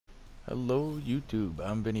Hello YouTube,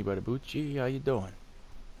 I'm Benny Badabucci. How you doing?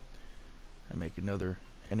 I make another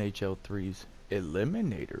NHL 3's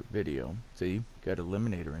Eliminator video. See, got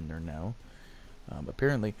Eliminator in there now.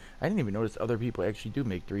 Apparently, I didn't even notice other people actually do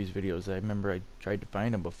make 3's videos. I remember I tried to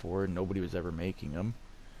find them before and nobody was ever making them.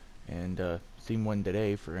 And seen one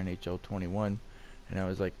today for NHL 21, and I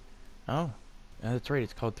was like, oh, that's right,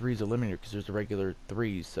 it's called 3's Eliminator because there's a regular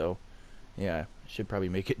 3's, so yeah, I should probably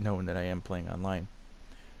make it known that I am playing online.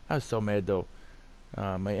 I was so mad though.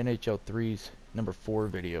 My NHL 3's number 4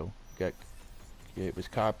 video it was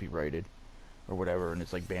copyrighted or whatever, and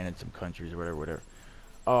it's like banned in some countries or whatever.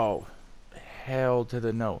 Oh, hell to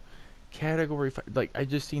the no. Category 5, like I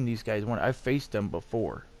just seen these guys I faced them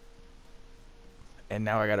before, and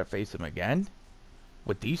now I gotta face them again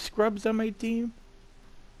with these scrubs on my team,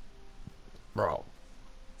 bro.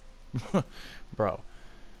 Bro.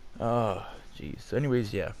 Oh, jeez. So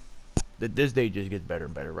anyways, yeah. This day just gets better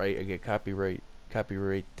and better, right? I get copyright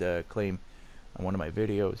claim on one of my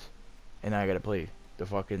videos, and now I gotta play the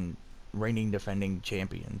fucking reigning defending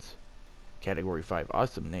champions, category 5.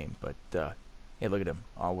 Awesome name, but hey, look at them,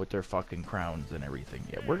 all with their fucking crowns and everything.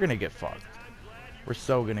 Yeah, we're gonna get fucked. We're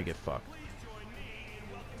so gonna get fucked.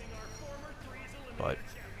 But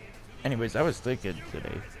anyways, I was thinking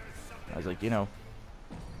today, I was like, no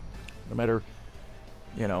matter,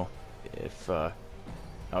 if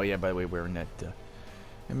oh yeah, by the way, wearing that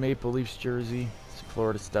Maple Leafs jersey, some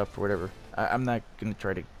Florida stuff or whatever. I'm not gonna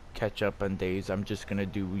try to catch up on days. I'm just gonna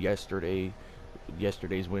do yesterday's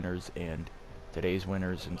winners and today's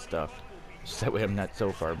winners and stuff, just that way I'm not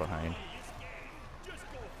so far behind.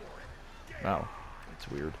 Wow, that's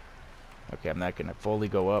weird. Okay, I'm not gonna fully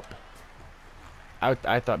go up.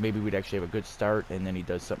 I thought maybe we'd actually have a good start, and then he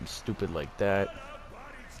does something stupid like that.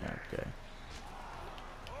 Okay.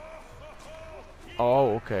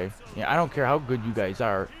 Oh, okay. Yeah, I don't care how good you guys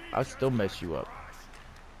are. I'll still mess you up.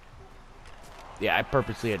 Yeah, I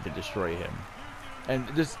purposely had to destroy him. And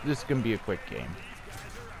this is going to be a quick game.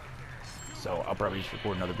 So I'll probably just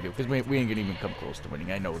record another video, because we ain't going to even come close to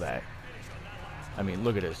winning. I know that. I mean,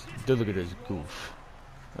 look at this. Look at this goof.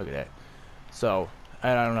 Look at that. So,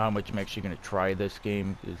 I don't know how much I'm actually going to try this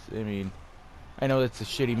game. I mean, I know that's the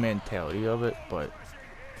shitty mentality of it, but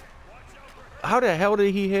how the hell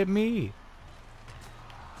did he hit me?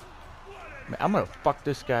 Man, I'm gonna fuck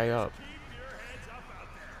this guy up.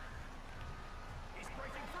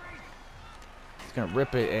 He's gonna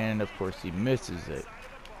rip it, and of course he misses it.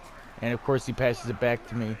 And of course he passes it back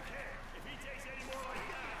to me.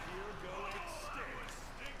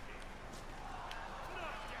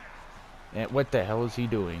 And what the hell is he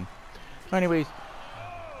doing? Anyways,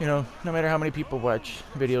 no matter how many people watch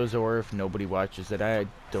videos or if nobody watches it, I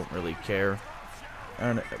don't really care.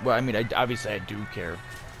 Well, I mean, obviously I do care.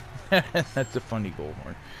 That's a funny goal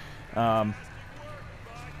horn.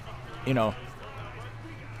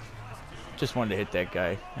 Just wanted to hit that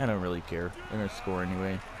guy. I don't really care. They're gonna score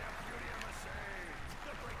anyway.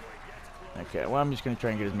 Okay, well, I'm just gonna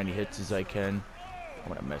try and get as many hits as I can. I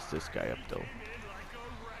want to mess this guy up though.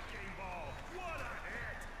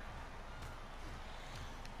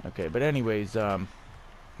 Okay, but anyways,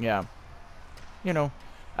 yeah,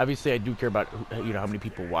 obviously I do care about how many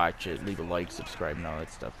people watch it, leave a like, subscribe, and all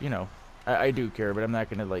that stuff. I do care, but I'm not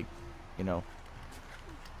gonna like,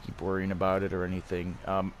 keep worrying about it or anything.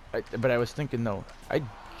 But I was thinking though, I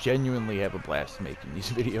genuinely have a blast making these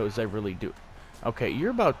videos. I really do. Okay, you're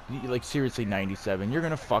about like seriously 97. You're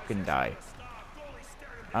gonna fucking die.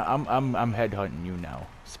 I'm headhunting you now,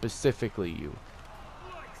 specifically you.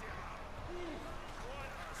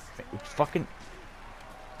 Fucking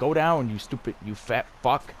go down, you fat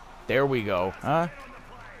fuck. There we go, huh?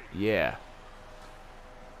 Yeah,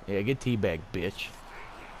 get teabagged, bitch.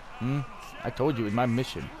 I told you it was my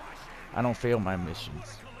mission. I don't fail my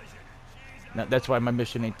missions. Now, that's why my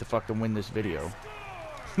mission ain't to fucking win this video.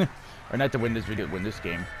 Or not to win this video, win this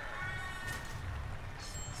game.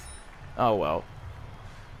 Oh well.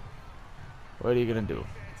 What are you gonna do?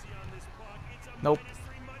 Nope.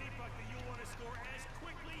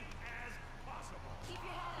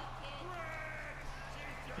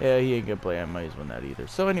 Yeah, he ain't gonna play. I might as well not either.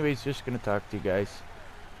 So anyways, just gonna talk to you guys,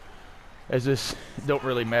 as this don't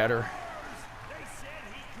really matter.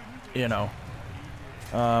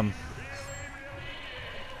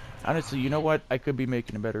 Honestly, you know what? I could be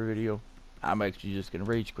making a better video. I'm actually just gonna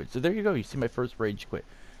rage quit. So there you go. You see my first rage quit.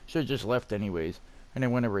 Should have just left anyways. And I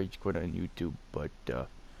want to rage quit on YouTube, but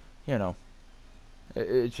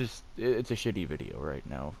it's a shitty video right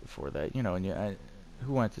now for that. And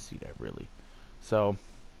who wants to see that really? So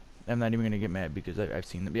I'm not even gonna get mad because I've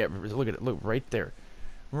seen them. Yeah, look at it. Look right there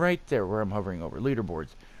where I'm hovering over leaderboards.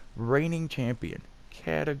 Reigning champion.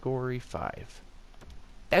 Category 5.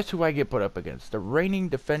 That's who I get put up against. The reigning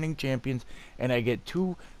defending champions, and I get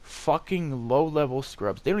 2 fucking low-level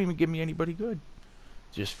scrubs. They don't even give me anybody good.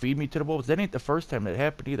 Just feed me to the wolves. That ain't the first time that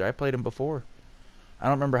happened either. I played him before. I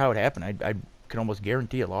don't remember how it happened. I can almost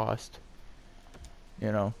guarantee I lost.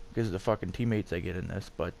 You know, because of the fucking teammates I get in this.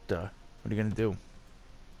 But, what are you going to do?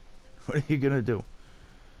 What are you going to do?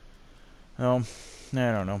 I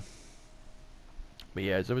don't know. But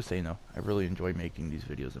yeah, as I was saying though, I really enjoy making these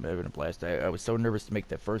videos. I'm having a blast. I was so nervous to make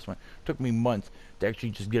that first one. It took me months to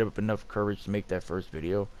actually just get up enough courage to make that first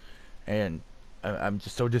video. And I'm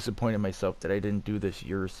just so disappointed in myself that I didn't do this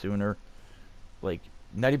years sooner. Like,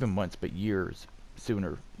 not even months, but years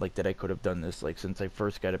sooner. Like, that I could have done this, like, since I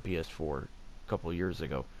first got a PS4 a couple of years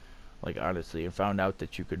ago. Like, honestly, and found out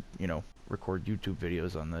that you could, you know, record YouTube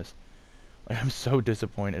videos on this. Like, I'm so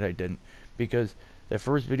disappointed I didn't. Because that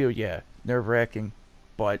first video, yeah, nerve-wracking.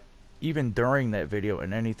 But even during that video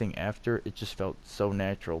and anything after, it just felt so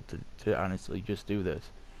natural to honestly just do this.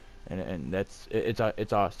 And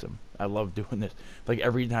it's awesome. I love doing this. Like,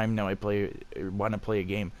 every time now I want to play a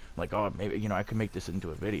game, I'm like, oh, maybe, you know, I could make this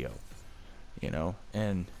into a video. You know,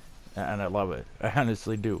 and I love it. I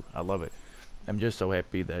honestly do. I love it. I'm just so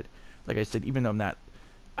happy that, like I said, even though I'm not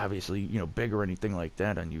obviously, you know, big or anything like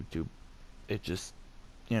that on YouTube, it just,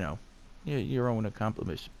 you know, your own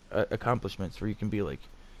accomplishments where you can be like,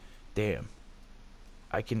 damn,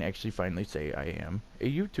 I can actually finally say I am a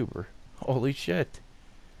YouTuber. Holy shit.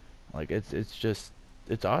 Like, it's just,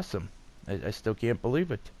 it's awesome. I still can't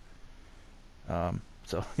believe it.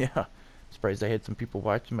 So yeah, surprised I had some people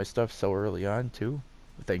watching my stuff so early on too.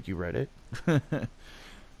 Thank you, Reddit.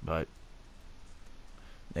 But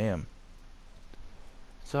damn.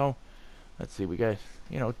 So let's see, we got,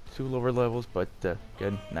 you know, 2 lower levels, but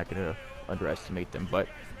again, not gonna underestimate them, but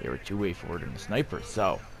they were 2-way forward and a sniper,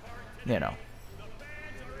 so, you know,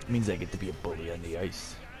 it means I get to be a bully on the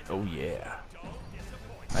ice. Oh yeah.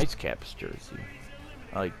 Nice Caps jersey.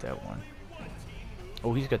 I like that one.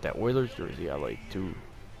 Oh, he's got that Oilers jersey I like too.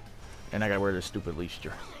 And I gotta wear the stupid Leafs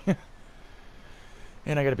jersey.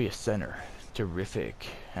 And I gotta be a center. Terrific.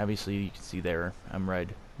 Obviously, you can see there, I'm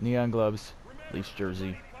red. Neon gloves, Leafs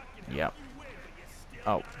jersey. Yep.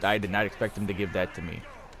 Oh, I did not expect him to give that to me.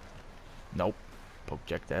 Nope. Poke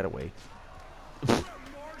check that away.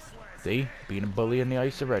 See? Being a bully on the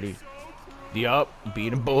ice already. Yup.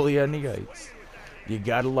 Being a bully on the ice. You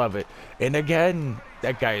gotta love it. And again,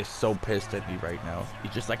 that guy is so pissed at me right now.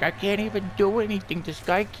 He's just like, I can't even do anything. This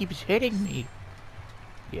guy keeps hitting me.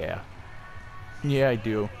 Yeah. Yeah, I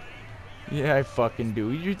do. Yeah, I fucking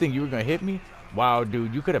do. You think you were gonna hit me? Wow,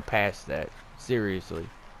 dude. You could have passed that. Seriously.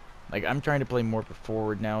 Like, I'm trying to play more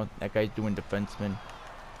forward now. That guy's doing defenseman.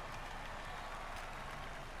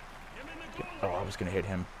 Oh, I was gonna hit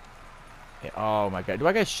him. Oh my god. Do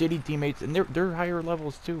I got shitty teammates? And they're higher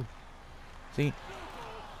levels too. See?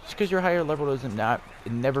 Just because you're higher level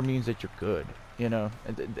it never means that you're good. You know?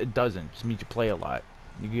 It doesn't. It just means you play a lot.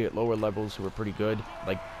 You get lower levels who are pretty good.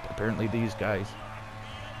 Like, apparently these guys.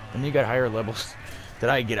 And then you got higher levels that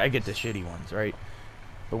I get the shitty ones, right?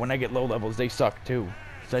 But when I get low levels, they suck too.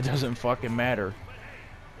 So that doesn't fucking matter.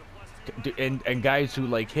 And guys who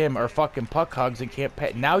like him are fucking puck hogs and can't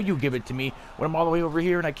pet. Now you give it to me when I'm all the way over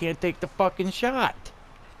here and I can't take the fucking shot.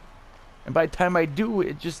 And by the time I do,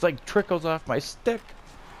 it just like trickles off my stick.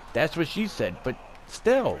 That's what she said, but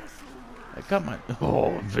still. Like, come on.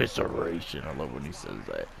 Oh, evisceration. I love when he says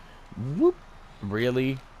that. Whoop.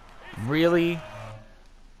 Really? Really?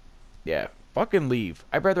 Yeah. Fucking leave.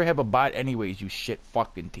 I'd rather have a bot anyways, you shit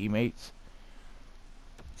fucking teammates.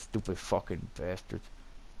 Stupid fucking bastards.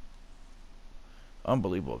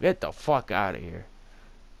 Unbelievable. Get the fuck out of here.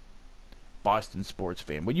 Boston sports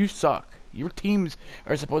fan. Well, you suck. Your teams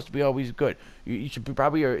are supposed to be always good. You should be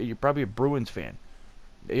you're probably a Bruins fan.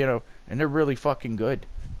 You know, and they're really fucking good.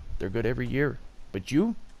 They're good every year. But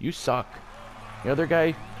you suck. The other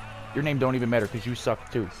guy, your name don't even matter because you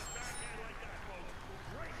suck too.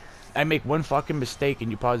 I make one fucking mistake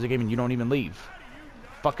and you pause the game and you don't even leave.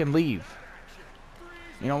 Fucking leave.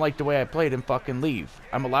 You don't like the way I played, then fucking leave.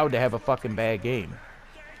 I'm allowed to have a fucking bad game.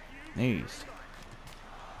 Jeez.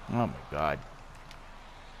 Oh my god.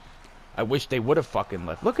 I wish they would have fucking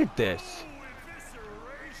left. Look at this.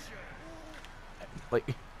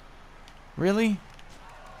 Like, really?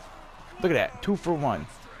 Look at that. 2 for 1.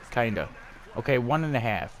 Kinda. Okay,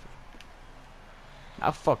 1.5.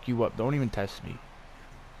 I'll fuck you up. Don't even test me.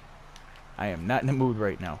 I am not in the mood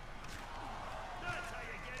right now.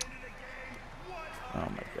 Oh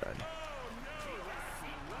my god.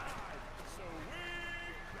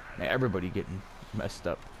 Man, everybody getting messed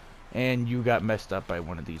up. And you got messed up by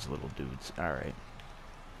one of these little dudes. Alright.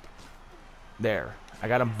 There. I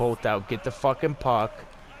got them both out. Get the fucking puck.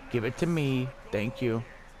 Give it to me. Thank you.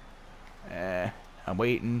 I'm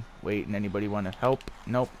waiting. Waiting. Anybody want to help?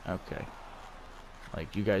 Nope. Okay.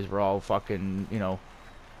 Like, you guys were all fucking, you know,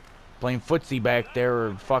 playing footsie back there,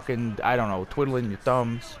 or fucking, I don't know, twiddling your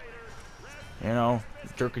thumbs. You know,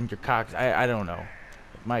 jerking your cocks. I don't know.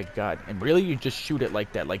 My God. And really, you just shoot it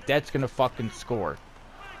like that. Like, that's gonna fucking score.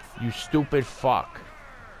 You stupid fuck.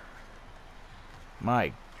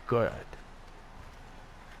 My God.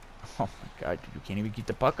 Oh my God, dude, you can't even get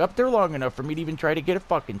the puck up there long enough for me to even try to get a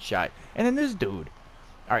fucking shot. And then this dude.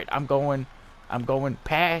 Alright, I'm going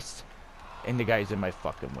past. And the guy's in my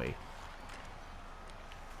fucking way.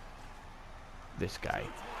 This guy.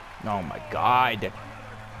 Oh my God.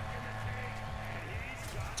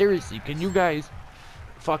 Seriously, can you guys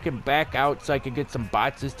fucking back out so I can get some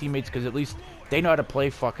bots as teammates? Because at least they know how to play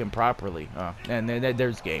fucking properly. Oh, and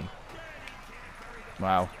there's game.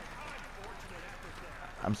 Wow.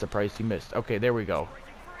 I'm surprised he missed. Okay, there we go.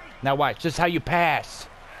 Now watch. Just how you pass.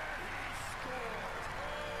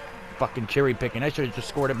 Fucking cherry picking. I should have just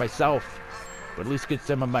scored it myself. But at least get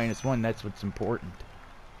them a -1. That's what's important.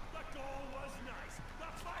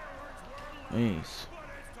 Jeez.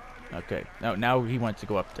 Okay. Now he wants to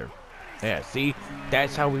go up there. Yeah, see?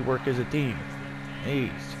 That's how we work as a team.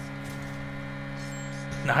 Jeez.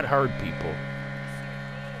 It's not hard, people.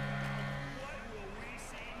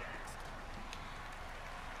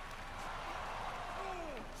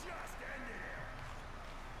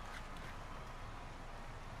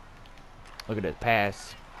 Look at that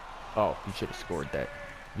pass. Oh, you should have scored that.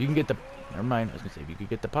 If you can get the... Never mind. I was going to say, if you could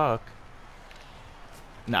get the puck.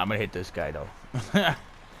 Nah, I'm going to hit this guy, though. Get out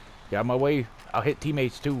of my way. I'll hit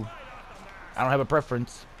teammates, too. I don't have a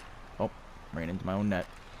preference. Oh, ran into my own net.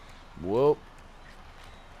 Whoop.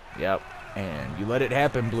 Yep. And you let it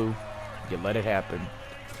happen, Blue. You let it happen.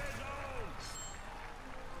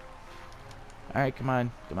 Alright, come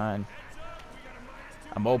on. Come on.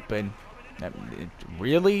 I'm open.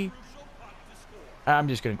 Really? I'm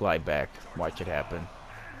just going to glide back. Watch it happen.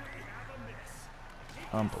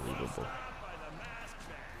 Unbelievable.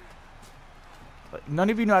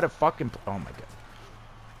 None of you know how to fucking... Oh, my God.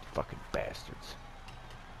 Fucking bastards.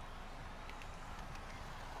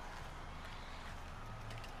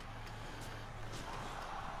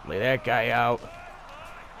 Lay that guy out.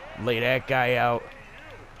 Lay that guy out.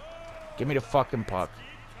 Give me the fucking puck.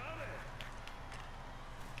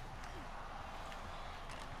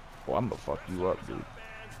 Oh, I'm gonna fuck you up, dude.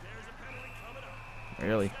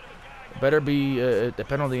 Really? Better be a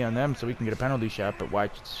penalty on them so we can get a penalty shot, but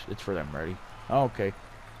watch, it's for them, ready? Oh, okay.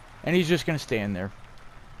 And he's just gonna stand there.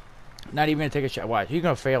 Not even gonna take a shot. Watch, he's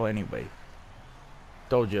gonna fail anyway.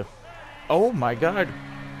 Told you. Oh my God.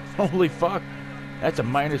 Holy fuck. That's a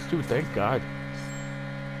 -2, thank God.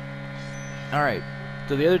 Alright.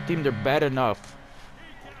 So the other team, they're bad enough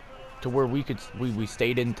to where we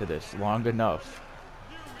stayed into this long enough.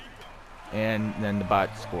 And then the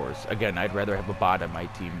bot scores. Again, I'd rather have a bot on my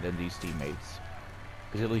team than these teammates.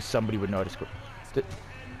 Because at least somebody would know how to score.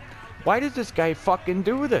 Why does this guy fucking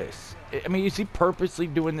do this? I mean, is he purposely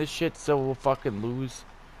doing this shit so we'll fucking lose?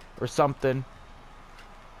 Or something?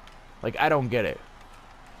 Like, I don't get it.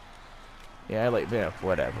 Yeah,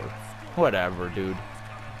 whatever. Whatever, dude.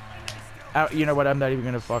 You know what? I'm not even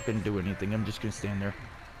gonna fucking do anything. I'm just gonna stand there.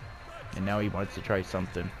 And now he wants to try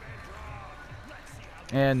something.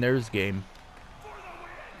 And there's game.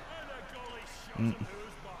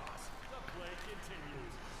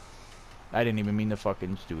 I didn't even mean to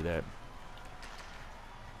fucking do that.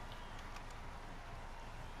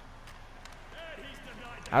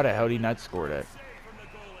 How the hell did he not score that?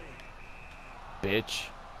 Bitch.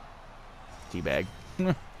 Teabag.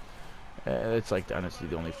 That's like honestly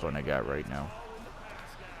the only fun I got right now.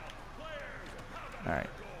 Alright.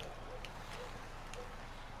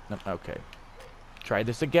 Okay. Try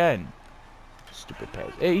this again. Stupid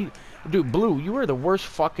pass. Hey, dude, Blue, you are the worst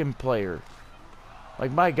fucking player.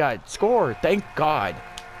 Like, my God. Score! Thank God.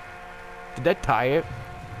 Did that tie it?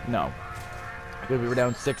 No. Because we were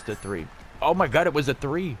down 6-3. Oh my God, it was a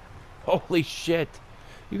 3. Holy shit.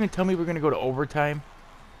 You can tell me we're going to go to overtime?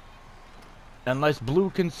 Unless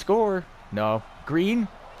Blue can score. No. Green?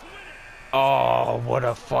 Oh, what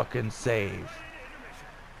a fucking save.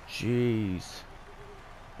 Jeez.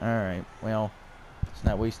 Alright, well, let's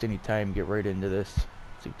not waste any time. Get right into this.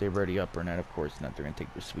 See if they're ready up or not. Of course not. They're going to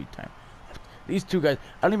take their sweet time. These two guys,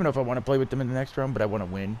 I don't even know if I want to play with them in the next round, but I want to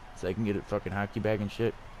win so I can get a fucking hockey bag and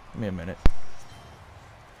shit. Give me a minute.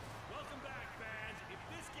 Welcome back, fans. If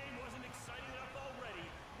this game wasn't exciting enough already,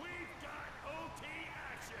 we've got OT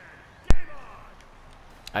action.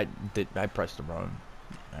 I pressed the wrong.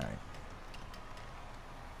 Alright.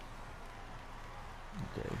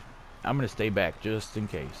 Okay. I'm gonna stay back just in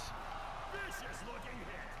case.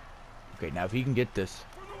 Okay, now if he can get this.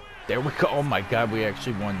 There we go. Oh my god, we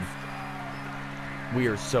actually won. We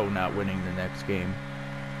are so not winning the next game.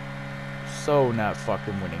 So not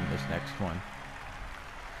fucking winning this next one.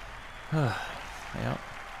 Yeah.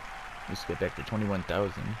 Let's get back to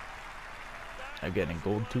 21,000. Again, in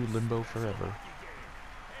gold 2 limbo forever.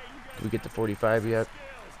 Did we get to 45 yet?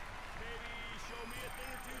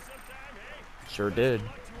 Sure did.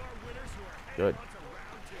 Good.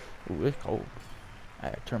 Ooh, it's cold.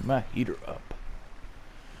 I turned my heater up.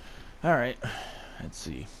 Alright. Let's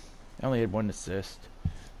see. I only had 1 assist.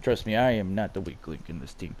 Trust me, I am not the weak link in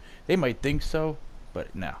this team. They might think so,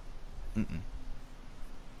 but no.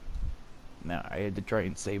 No, I had to try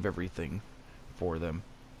and save everything for them.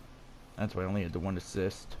 That's why I only had the 1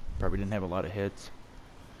 assist. Probably didn't have a lot of hits.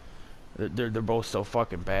 They're both so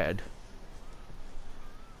fucking bad.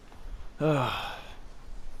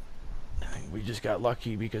 We just got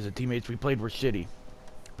lucky because the teammates we played were shitty.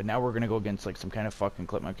 But now we're gonna go against like some kind of fucking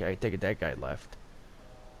clip. Okay, I take it that guy left.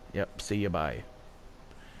 Yep, see ya, bye.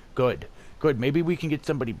 Good. Good. Maybe we can get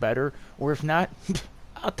somebody better. Or if not,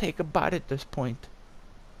 I'll take a bot at this point.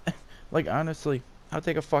 Like, honestly, I'll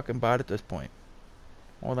take a fucking bot at this point.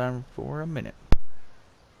 Hold on for a minute.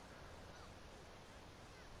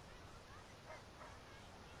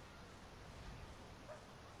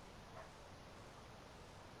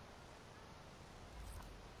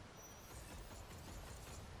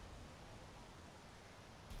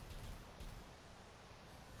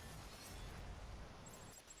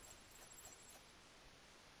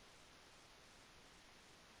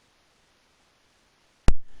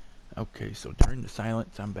 Okay, so during the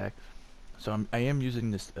silence, I'm back. So I am using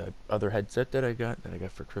this other headset that I got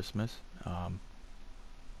for Christmas.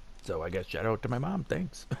 So I guess shout out to my mom,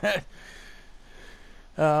 thanks.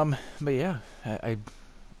 But yeah, I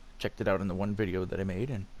checked it out in the one video that I made,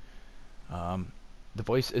 and the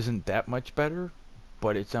voice isn't that much better,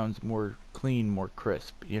 but it sounds more clean, more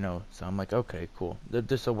crisp, you know. So I'm like, okay, cool.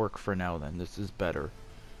 This will work for now. Then this is better.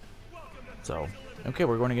 So okay,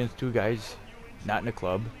 we're going against 2 guys, not in a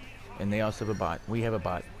club. And they also have a bot. We have a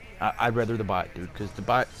bot. I'd rather the bot, dude, because the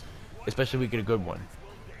bots, especially if we get a good one.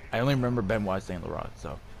 I only remember Benoit St. Laurent,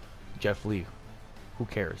 so Jeff Lee. Who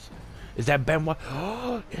cares? Is that Benoit?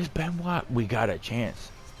 Oh, it's Benoit. We got a chance.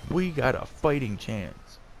 We got a fighting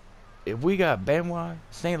chance. If we got Benoit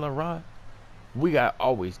St. Laurent, we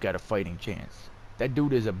always got a fighting chance. That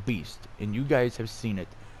dude is a beast, and you guys have seen it,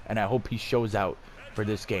 and I hope he shows out for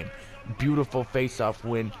this game. Beautiful face-off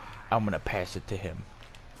win. I'm gonna pass it to him.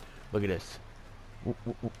 Look at this. I'm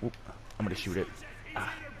gonna shoot it.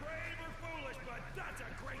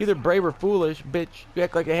 Either brave or foolish, bitch. You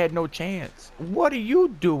act like I had no chance. What are you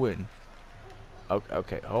doing?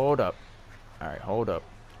 Okay, hold up. Alright, hold up.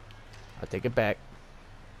 I'll take it back.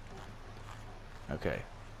 Okay.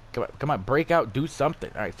 Come on, break out, do something.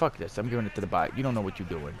 Alright, fuck this. I'm giving it to the bot. You don't know what you're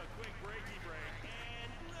doing.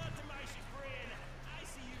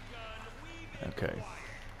 Okay.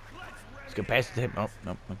 Just gonna pass it to him. Oh,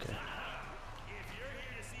 no, okay.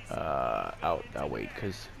 I'll wait,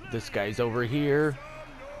 because this guy's over here.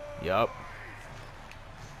 Yup.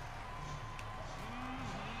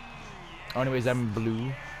 Oh, anyways, I'm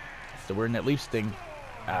blue. So we're in that Leafs thing.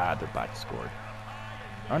 Ah, the bot scored.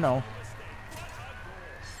 Oh, no.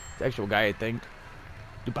 The actual guy, I think.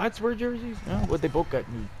 Do bots wear jerseys? No, well, they both got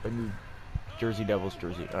a new Jersey Devils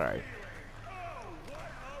jersey. Alright.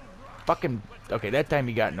 Fucking... Okay, that time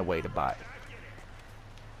he got in the way to bot.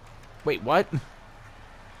 Wait, what?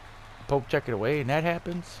 Poke check it away and that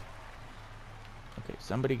happens? Okay,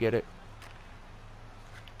 somebody get it.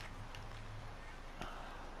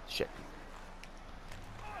 Shit.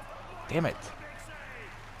 Damn it.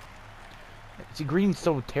 See, Green's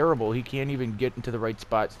so terrible, he can't even get into the right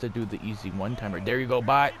spots to do the easy one-timer. There you go,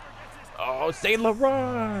 bot. Oh, St.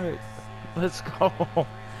 Laurent. Let's go.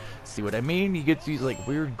 See what I mean? He gets these, like,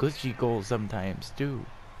 weird glitchy goals sometimes, too.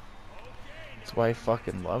 That's why I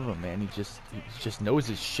fucking love him, man. He just knows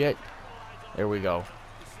his shit. There we go.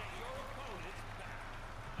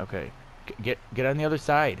 Okay. Get on the other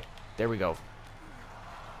side. There we go.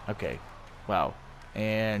 Okay. Wow.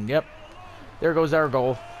 And, yep. There goes our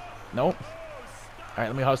goal. Nope. Alright,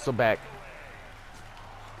 let me hustle back.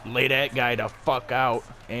 Lay that guy the fuck out.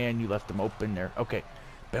 And you left him open there. Okay.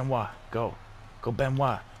 Benoit, go. Go,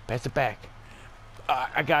 Benoit. Pass it back.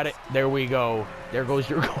 I got it. There we go. There goes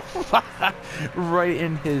your goal. Right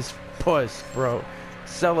in his puss, bro.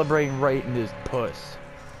 Celebrating right in his puss.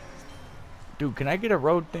 Dude, can I get a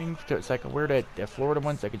road thing so I can wear that Florida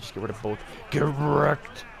one so I can just get rid of both? Get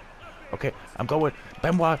wrecked. Okay, I'm going.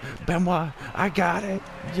 Benoit, Benoit, I got it.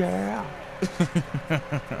 Yeah.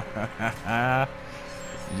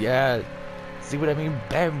 Yeah. See what I mean?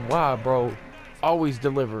 Benoit, bro. Always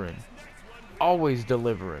delivering. Always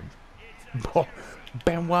delivering.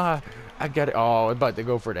 Benoit, I got it. Oh, I'm about to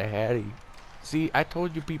go for the Hattie. See, I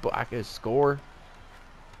told you people I could score.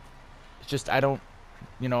 It's just I don't,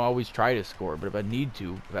 always try to score. But if I need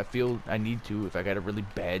to, if I feel I need to, if I got a really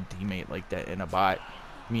bad teammate like that in a bot,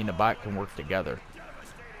 me and the bot can work together.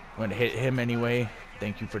 I'm going to hit him anyway.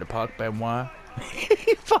 Thank you for the puck, Benoit.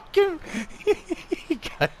 He fucking... he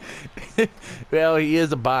got, well, he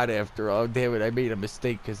is a bot after all. Damn it, I made a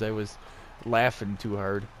mistake because I was laughing too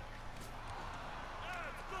hard.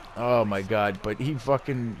 Oh my god, but he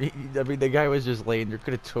fucking... I mean, the guy was just laying there.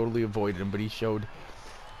 Could have totally avoided him, but he showed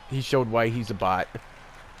why he's a bot.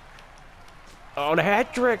 Oh, the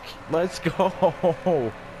hat trick! Let's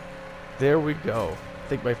go! There we go. I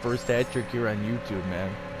think my first hat trick here on YouTube, man.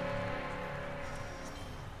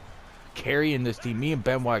 Carrying this team. Me and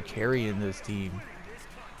Benoit carrying this team.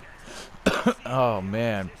 Oh,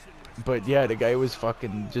 man. But, yeah, the guy was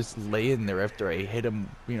fucking just laying there after I hit him,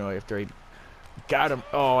 after I got him.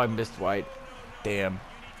 Oh, I missed wide. Damn.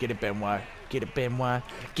 Get it, Benoit. Get it, Benoit.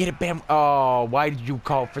 Get it, Benoit. Oh, why did you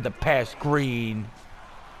call for the pass green?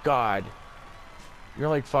 God. You're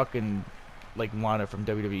like fucking, like Lana from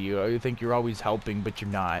WWE. You think you're always helping, but you're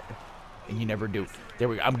not. And you never do. There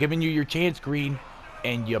we go. I'm giving you your chance, green.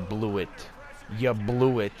 And you blew it. You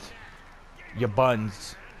blew it. You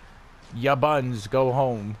buns. You buns. Go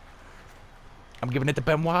home. I'm giving it to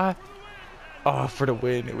Benoit. Oh, for the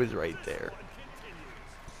win. It was right there.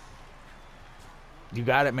 You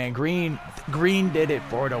got it, man. Green did it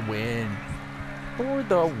for the win. For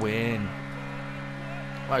the win.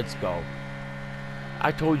 Let's go.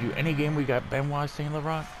 I told you, any game we got Benoit St.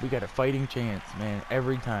 Laurent, we got a fighting chance, man.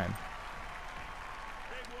 Every time.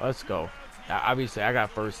 Let's go. Now, obviously, I got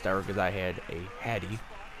first star because I had a Hattie.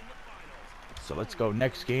 So let's go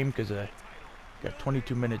next game because I got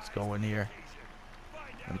 22 minutes going here.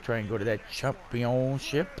 I'm going to try and go to that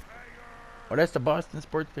championship. Oh, that's the Boston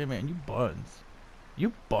sports fan, man. You buns.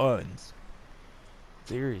 You buns.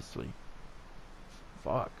 Seriously.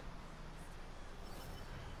 Fuck.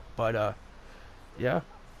 But, yeah.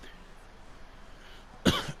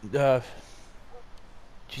 Jeez,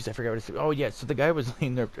 I forgot what to say. Oh, yeah, so the guy was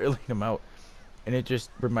laying there laying him out. And it just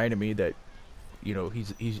reminded me that,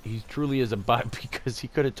 he's truly is a bot because he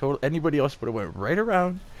could have anybody else would have went right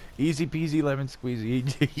around. Easy peasy lemon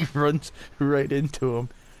squeezy. He runs right into him.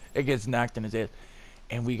 It gets knocked in his ass.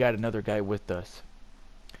 And we got another guy with us.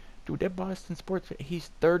 Dude, that Boston sports fan, he's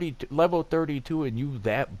level 32 and you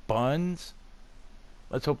that buns?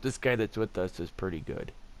 Let's hope this guy that's with us is pretty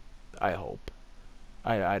good. I hope.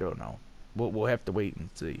 I don't know. We'll have to wait and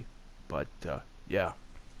see. But, yeah.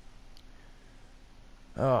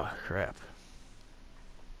 Oh, crap.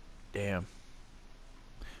 Damn.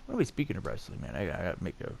 Well, speaking of wrestling, man, I gotta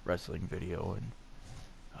make a wrestling video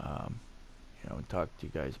and, and talk to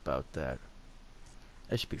you guys about that.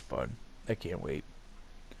 That should be fun. I can't wait.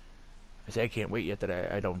 I say I can't wait yet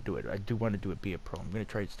that I don't do it. I do want to do it be a pro. I'm going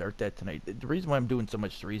to try to start that tonight. The reason why I'm doing so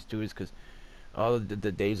much threes, too, is because all of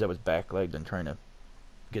the days I was backlegged and trying to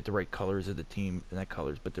get the right colors of the team, and not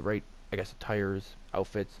colors, but the right, I guess, attires,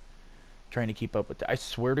 outfits, trying to keep up with that. I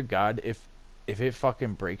swear to God, if it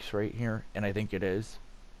fucking breaks right here, and I think it is,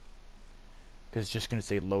 because it's just going to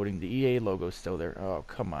say loading, the EA logo's still there. Oh,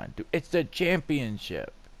 come on, dude. It's the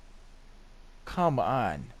championship. Come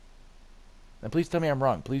on. Now, please tell me I'm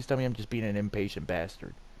wrong. Please tell me I'm just being an impatient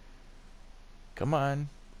bastard. Come on.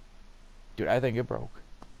 Dude, I think it broke.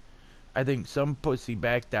 I think some pussy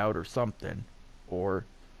backed out or something. Or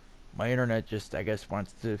my internet just, I guess,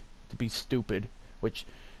 wants to be stupid. Which,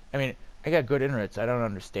 I mean, I got good internet, so I don't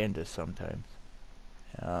understand this sometimes.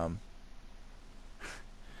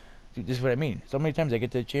 Dude, this is what I mean. So many times I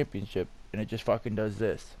get to the championship, and it just fucking does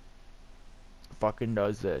this. Fucking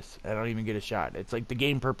does this. I don't even get a shot. It's like the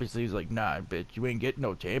game purposely is like, nah, bitch, you ain't getting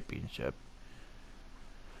no championship.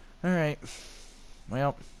 Alright.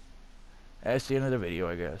 Well, that's the end of the video,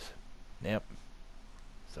 I guess. Yep.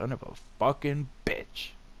 Son of a fucking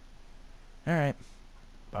bitch. Alright.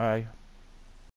 Bye.